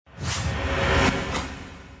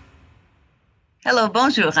Hello,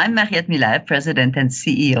 bonjour. I'm Mariette Millet, President and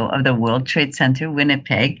CEO of the World Trade Center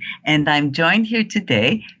Winnipeg, and I'm joined here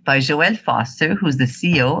today by Joël Foster, who's the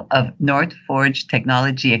CEO of North Forge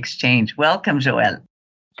Technology Exchange. Welcome, Joël.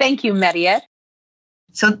 Thank you, Mariette.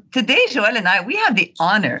 So today, Joël and I, we have the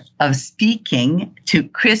honor of speaking to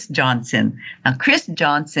Chris Johnson. Now, Chris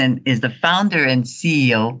Johnson is the founder and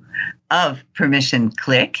CEO of Permission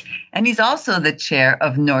Click, and he's also the chair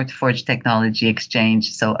of North Forge Technology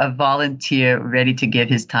Exchange. So a volunteer ready to give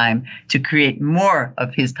his time to create more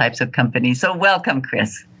of his types of companies. So welcome,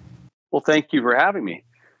 Chris. Well, thank you for having me.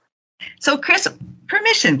 So Chris,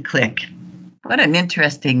 Permission Click. What an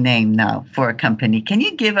interesting name now for a company. Can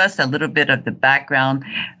you give us a little bit of the background?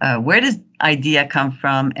 Where does idea come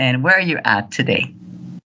from and where are you at today?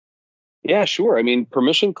 Yeah, sure. I mean,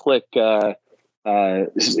 Permission Click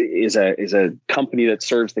is a company that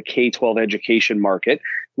serves the K-12 education market.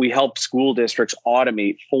 We help school districts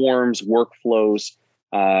automate forms, workflows,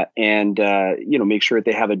 and make sure that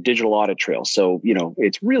they have a digital audit trail. So,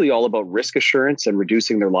 it's really all about risk assurance and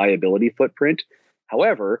reducing their liability footprint.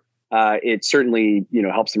 However, it certainly,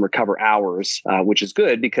 helps them recover hours, which is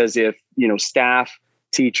good because if, staff,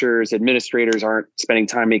 teachers, administrators aren't spending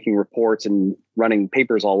time making reports and running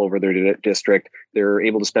papers all over their district, they're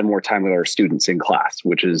able to spend more time with our students in class,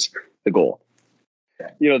 which is the goal.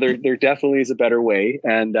 There definitely is a better way.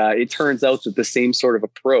 And it turns out that the same sort of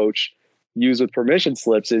approach used with permission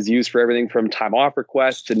slips is used for everything from time off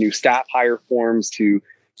requests to new staff hire forms to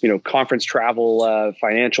conference travel,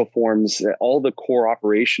 financial forms. All the core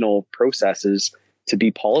operational processes to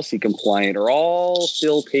be policy compliant are all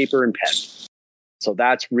still paper and pen. So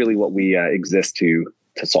that's really what we exist to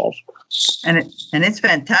solve. And it's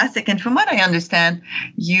fantastic. And from what I understand,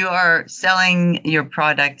 you are selling your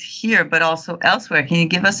product here, but also elsewhere. Can you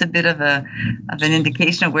give us a bit of an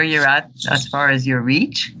indication of where you're at as far as your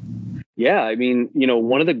reach? Yeah, I mean,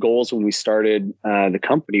 one of the goals when we started the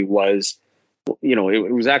company was,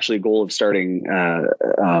 it was actually a goal of starting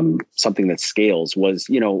something that scales was,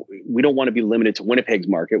 we don't want to be limited to Winnipeg's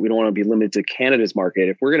market. We don't want to be limited to Canada's market.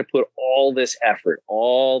 If we're going to put all this effort,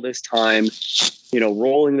 all this time,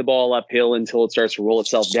 rolling the ball uphill until it starts to roll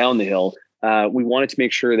itself down the hill, we wanted to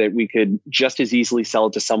make sure that we could just as easily sell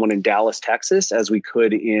it to someone in Dallas, Texas, as we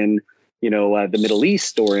could in, the Middle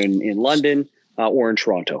East or in London or in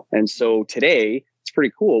Toronto. And so today it's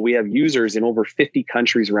pretty cool. We have users in over 50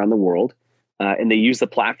 countries around the world. And they use the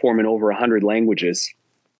platform in over 100 languages.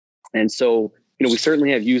 And so, we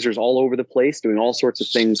certainly have users all over the place doing all sorts of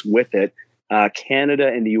things with it. Canada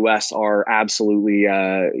and the US are absolutely,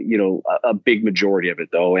 a big majority of it,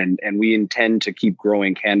 though. And we intend to keep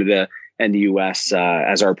growing Canada and the US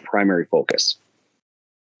as our primary focus.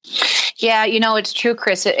 Yeah, it's true,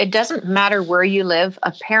 Chris. It doesn't matter where you live.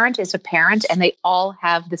 A parent is a parent and they all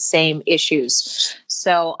have the same issues.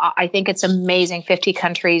 So I think it's amazing. 50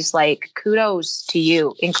 countries, kudos to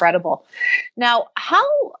you. Incredible. Now,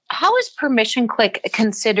 how is Permission Click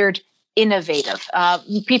considered innovative?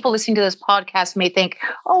 People listening to this podcast may think,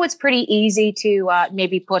 it's pretty easy to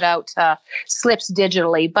maybe put out slips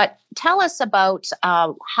digitally. But tell us about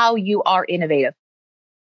how you are innovative.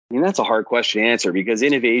 I mean, that's a hard question to answer because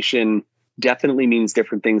innovation definitely means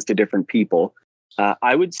different things to different people.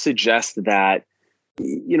 I would suggest that,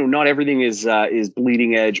 not everything is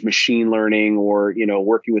bleeding edge machine learning or,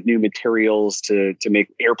 working with new materials to make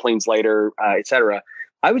airplanes lighter, et cetera.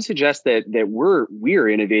 I would suggest that we're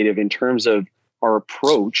innovative in terms of our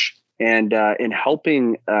approach and in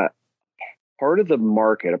helping part of the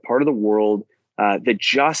market, a part of the world that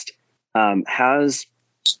just has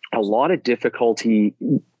a lot of difficulty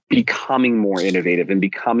becoming more innovative and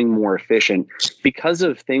becoming more efficient because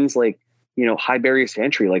of things like, high barriers to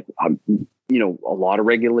entry, like, a lot of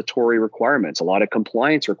regulatory requirements, a lot of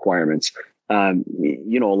compliance requirements, a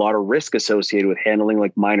lot of risk associated with handling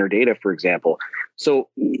like minor data, for example. So,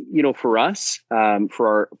 for us,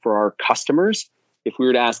 for our customers, if we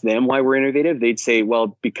were to ask them why we're innovative, they'd say,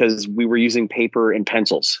 well, because we were using paper and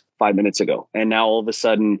pencils 5 minutes ago. And now all of a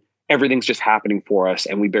sudden, everything's just happening for us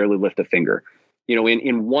and we barely lift a finger.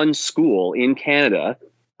 In one school in Canada,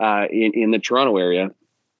 in the Toronto area,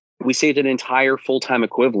 we saved an entire full-time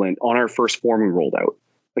equivalent on our first form we rolled out.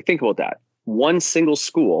 Like, think about that. One single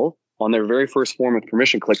school on their very first form with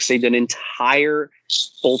Permission Click saved an entire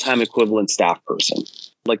full-time equivalent staff person.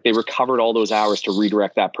 Like, they recovered all those hours to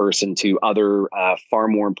redirect that person to other far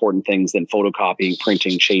more important things than photocopying,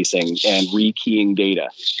 printing, chasing, and rekeying data.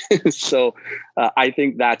 So I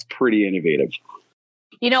think that's pretty innovative.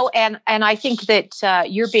 And I think that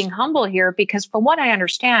you're being humble here because from what I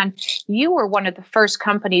understand, you were one of the first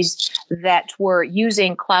companies that were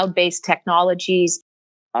using cloud-based technologies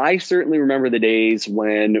I certainly remember the days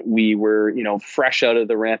when we were, fresh out of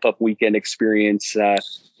the Ramp Up Weekend experience,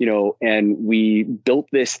 and we built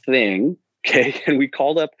this thing. Okay. And we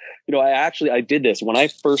called up, I did this when I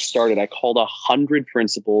first started. I called 100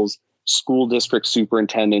 principals, school district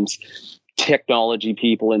superintendents, technology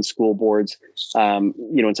people and school boards, and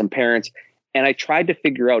some parents. And I tried to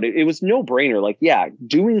figure out, it was no brainer. Like, yeah,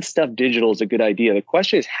 doing stuff digital is a good idea. The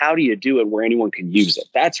question is, how do you do it where anyone can use it?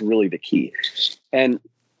 That's really the key. And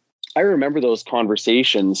I remember those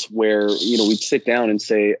conversations where, we'd sit down and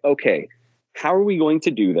say, okay, how are we going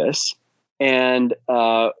to do this? And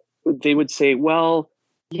they would say, well,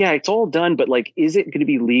 yeah, it's all done, but like, is it going to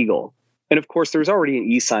be legal? And of course, there's already an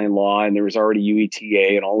e-sign law and there was already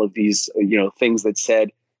UETA and all of these, things that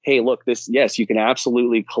said, hey, look, yes, you can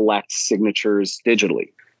absolutely collect signatures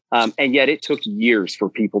digitally. And yet it took years for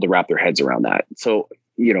people to wrap their heads around that. So,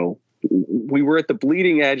 we were at the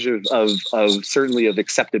bleeding edge of certainly of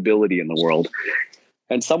acceptability in the world.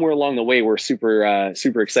 And somewhere along the way, we're super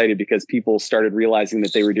excited because people started realizing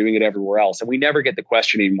that they were doing it everywhere else. And we never get the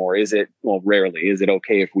question anymore. Rarely, is it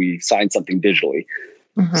okay if we sign something digitally?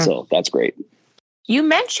 Mm-hmm. So that's great. You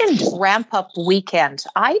mentioned Ramp Up Weekend.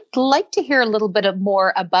 I'd like to hear a little bit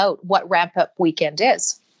more about what Ramp Up Weekend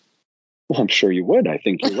is. Well, I'm sure you would. I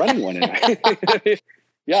think you're running one.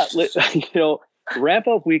 Yeah, Ramp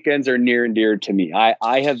Up Weekends are near and dear to me.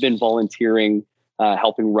 I have been volunteering,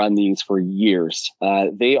 helping run these for years.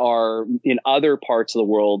 They are in other parts of the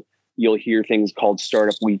world. You'll hear things called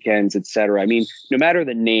startup weekends, et cetera. I mean, no matter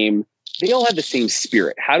the name, they all have the same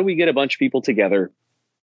spirit. How do we get a bunch of people together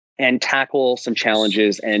and tackle some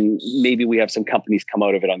challenges? And maybe we have some companies come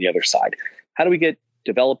out of it on the other side. How do we get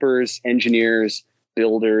developers, engineers,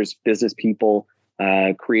 builders, business people,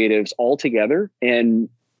 creatives all together and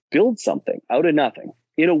build something out of nothing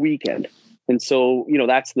in a weekend? And so,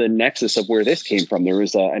 that's the nexus of where this came from. There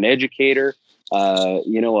was an educator, an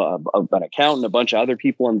accountant, a bunch of other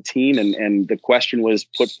people on the team. And the question was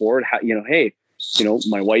put forward, hey,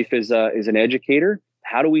 my wife is an educator.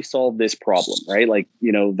 How do we solve this problem? Right? Like,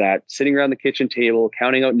 that sitting around the kitchen table,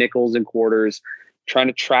 counting out nickels and quarters, trying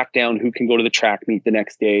to track down who can go to the track meet the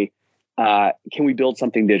next day. Can we build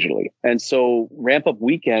something digitally? And so Ramp Up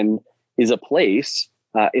Weekend is a place,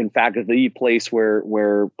 in fact, the place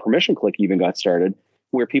where Permission Click even got started,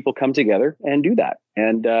 where people come together and do that.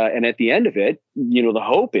 And at the end of it, the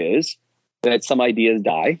hope is that some ideas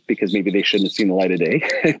die because maybe they shouldn't have seen the light of day.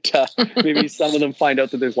 And, maybe some of them find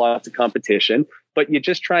out that there's lots of competition, but you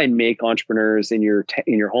just try and make entrepreneurs in your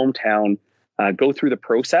hometown go through the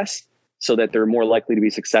process so that they're more likely to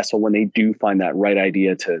be successful when they do find that right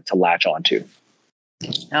idea to latch onto.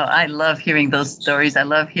 Oh, I love hearing those stories. I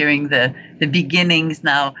love hearing the beginnings.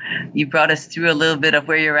 Now, you brought us through a little bit of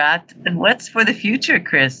where you're at. And what's for the future,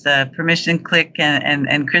 Chris? Permission Click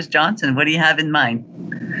and Chris Johnson, what do you have in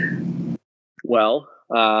mind? Well,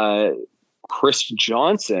 Chris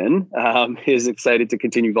Johnson is excited to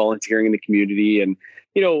continue volunteering in the community. And,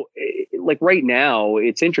 like right now,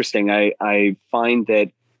 it's interesting. I find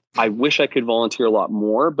that I wish I could volunteer a lot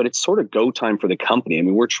more, but it's sort of go time for the company. I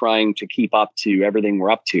mean, we're trying to keep up to everything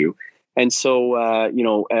we're up to. And so,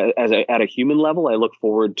 at a human level, I look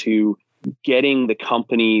forward to getting the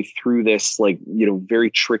company through this,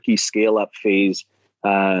 very tricky scale up phase,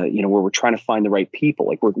 where we're trying to find the right people.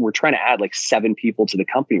 Like we're trying to add 7 people to the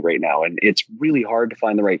company right now. And it's really hard to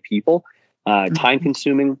find the right people, time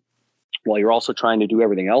consuming while you're also trying to do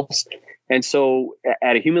everything else. And so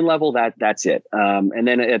at a human level, that's it. And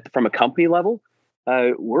then from a company level,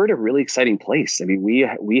 we're at a really exciting place. I mean,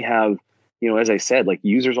 we have, as I said,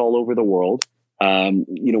 users all over the world.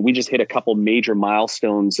 We just hit a couple major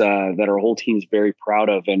milestones that our whole team's very proud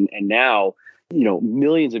of. And now,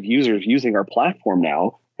 millions of users using our platform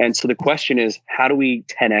now. And so the question is, how do we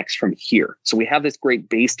 10x from here? So we have this great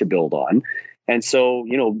base to build on. And so,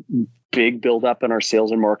 big build up in our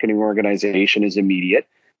sales and marketing organization is immediate.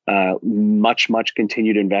 Much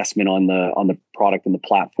continued investment on the product and the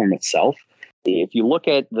platform itself. If you look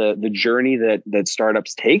at the journey that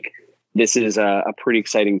startups take, this is a pretty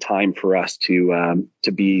exciting time for us to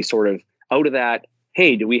be sort of out of that.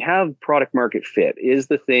 Hey, do we have product market fit? Is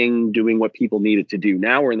the thing doing what people need it to do?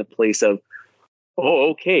 Now we're in the place of,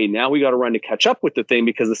 oh, okay, now we got to run to catch up with the thing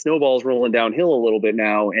because the snowball's rolling downhill a little bit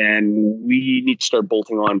now, and we need to start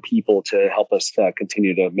bolting on people to help us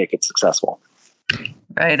continue to make it successful.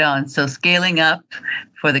 Right on. So scaling up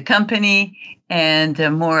for the company and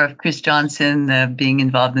more of Chris Johnson being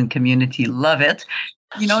involved in community. Love it.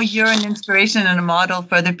 You're an inspiration and a model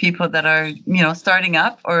for other people that are, starting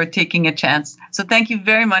up or taking a chance. So thank you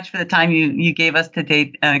very much for the time you gave us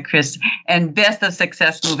today, Chris, and best of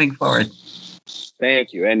success moving forward.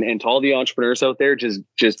 Thank you. And to all the entrepreneurs out there, just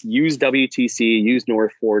use WTC, use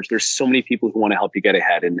Northforge. There's so many people who want to help you get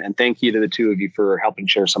ahead. And thank you to the two of you for helping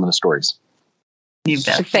share some of the stories. You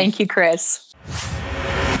bet. Thank you, Chris.